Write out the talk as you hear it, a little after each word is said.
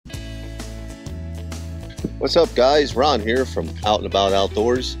What's up, guys? Ron here from Out and About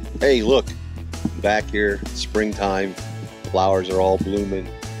Outdoors. Hey, look, back here, springtime, flowers are all blooming,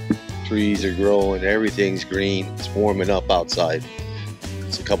 trees are growing, everything's green, it's warming up outside.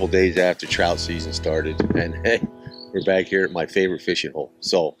 It's a couple days after trout season started, and hey, we're back here at my favorite fishing hole.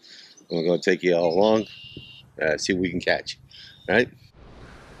 So I'm going to take you all along, see what we can catch. All right?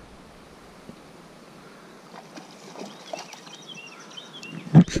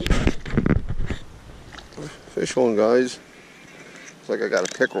 Fish on, guys. Looks like I got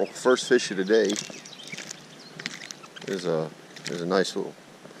a pickerel. First fish of the day. There's a nice little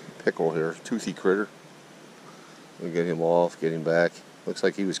pickerel here, toothy critter. We'll get him off, get him back. Looks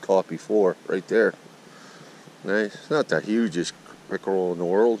like he was caught before, right there. Nice. It's not the hugest pickerel in the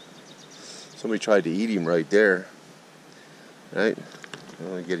world. Somebody tried to eat him right there. Right? I'm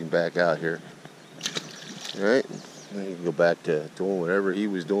gonna get him back out here. Right? Then he can go back to doing whatever he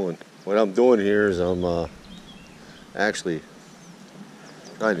was doing. What I'm doing here is I'm actually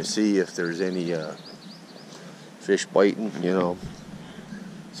trying to see if there's any fish biting, you know.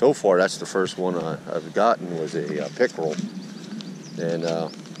 So far, that's the first one I've gotten was a pickerel. And,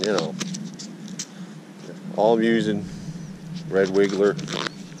 you know, all I'm using, red wiggler.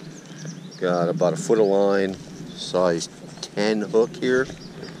 Got about a foot of line, size 10 hook here,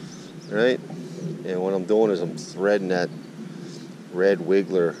 right? And what I'm doing is I'm threading that red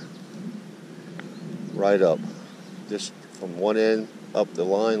wiggler right up. Just from one end up the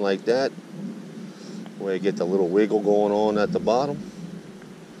line like that, where I get the little wiggle going on at the bottom.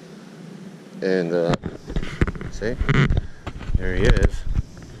 And see, there he is,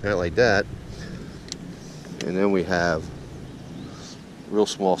 kind of like that. And then we have real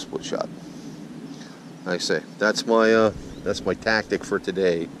small split shot. Like I say, that's my tactic for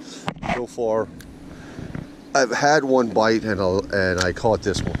today. So far, I've had one bite and I caught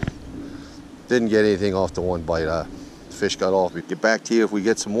this one. Didn't get anything off the one bite. The fish got off. We get back to you if we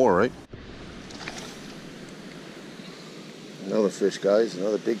get some more, right? Another fish, guys.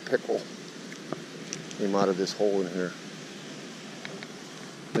 Another big pickerel came out of this hole in here.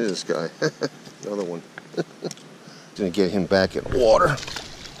 There's this guy. Another one. Gonna get him back in the water.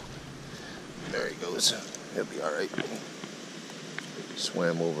 There he goes. He'll be all right.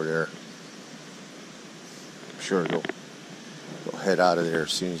 Swam over there. I'm sure he'll head out of there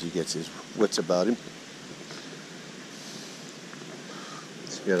as soon as he gets his wits about him.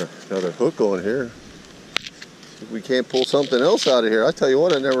 Let's get another hook on here. See if we can't pull something else out of here. I tell you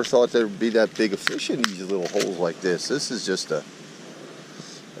what, I never thought there would be that big a fish in these little holes like this. This is just an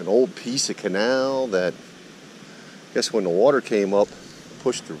old piece of canal that, I guess when the water came up,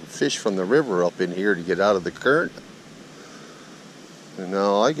 pushed the fish from the river up in here to get out of the current. And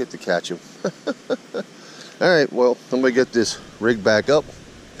now I get to catch them. All right, well, I'm gonna get this rig back up.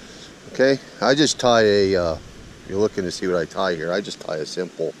 Okay, I just tie a, you're looking to see what I tie here. I just tie a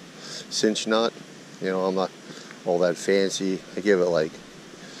simple cinch knot. You know, I'm not all that fancy. I give it like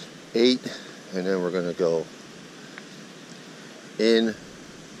 8, and then we're gonna go in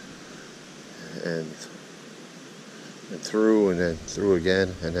and through, and then through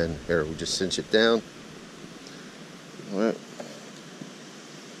again, and then here we just cinch it down. All right.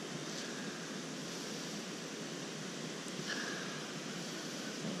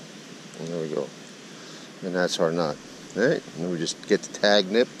 And there we go. And that's our knot. All right. And then we just get the tag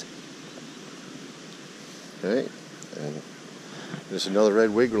nipped. All right. And there's another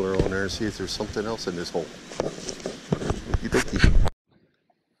red wiggler on there. See if there's something else in this hole. Okey-dokey.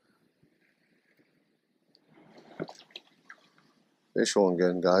 Fish on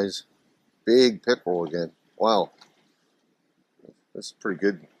again, guys. Big pickerel again. Wow. That's a pretty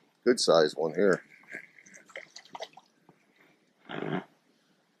good size one here.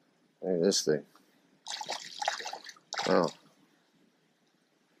 Hey, this thing. Wow.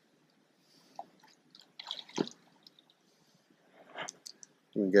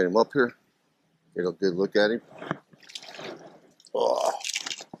 You can get him up here. Get a good look at him. Oh.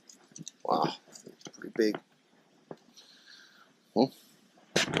 Wow. Pretty big.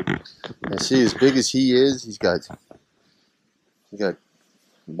 And see, as big as he is, he's got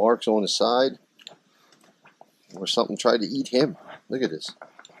marks on the side where something tried to eat him. Look at this.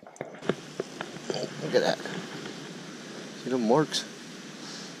 Look at that. See the marks?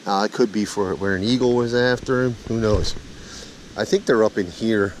 Now, it could be for where an eagle was after him. Who knows? I think they're up in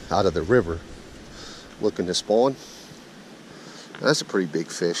here out of the river looking to spawn. That's a pretty big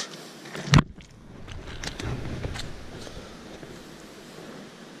fish.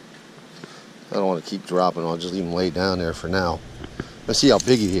 I don't want to keep dropping. I'll just leave him lay down there for now. Let's see how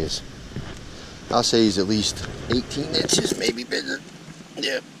big he is. I'll say he's at least 18 inches, maybe bigger.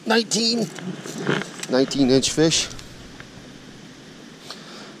 Yeah, 19. 19-inch fish.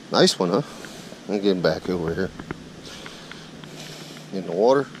 Nice one, huh? I'm getting back over here. In the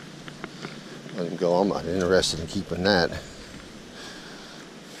water. Let him go. I'm not interested in keeping that.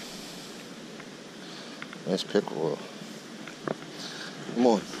 Nice pickerel. Come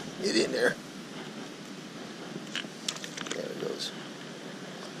on, get in there. There it goes.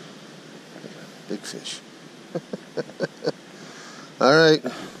 Big fish. All right.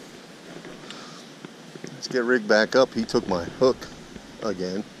 Let's get rigged back up. He took my hook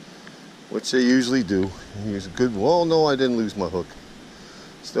again, which they usually do. He was a good. Well, no, I didn't lose my hook.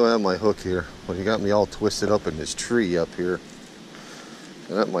 Still have my hook here, but he got me all twisted up in this tree up here.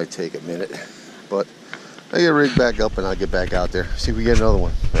 And that might take a minute, but I get rigged back up and I'll get back out there. See if we get another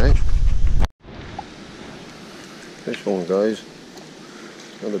one, all right? Fish one, guys.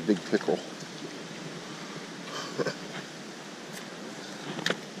 Another big pickerel.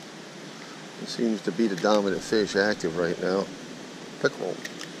 It seems to be the dominant fish active right now. Pickerel.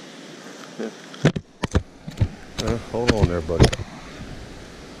 Hold on there, buddy.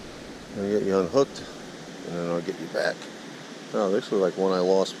 I'll get you unhooked, and then I'll get you back. Oh, this looks like one I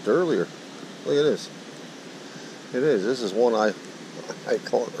lost earlier. Look at this. It is. This is one I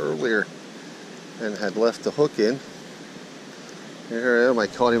caught earlier and had left the hook in. Here I am. I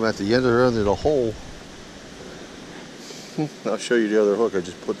caught him at the end of the hole. I'll show you the other hook. I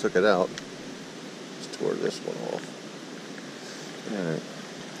just took it out. Just tore this one off. All right.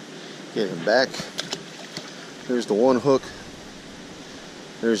 Get him back. Here's the one hook.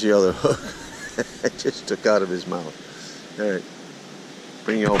 There's the other hook. I just took out of his mouth. All right.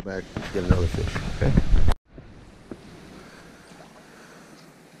 Bring you all back. Get another fish. Okay.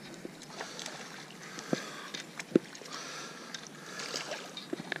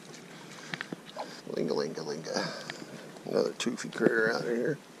 Linga. Another toothy critter out of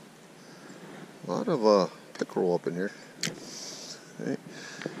here. A lot of pickerel up in here. Okay.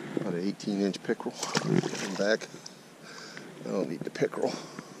 About an 18-inch pickerel. Come back. I don't need the pickerel.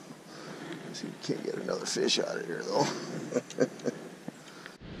 Let's see, we can't get another fish out of here though.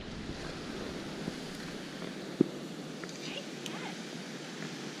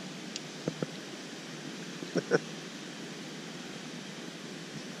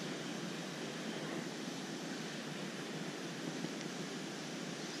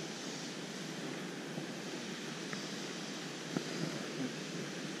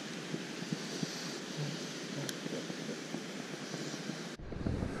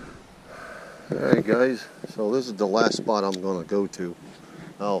 Alright guys, so this is the last spot I'm going to go to.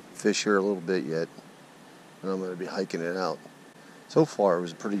 I'll fish here a little bit yet, and I'm going to be hiking it out. So far it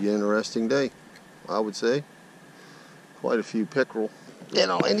was a pretty interesting day, I would say. Quite a few pickerel. You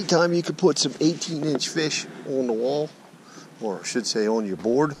know, anytime you can put some 18-inch fish on the wall, or I should say on your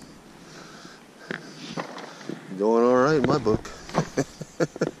board, you're doing alright in my book.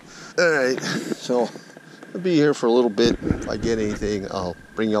 Alright, so I'll be here for a little bit. If I get anything, I'll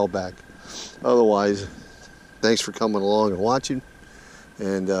bring y'all back. Otherwise, thanks for coming along and watching.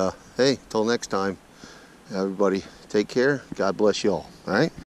 And hey, till next time, everybody, take care. God bless you all. All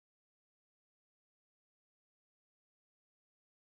right?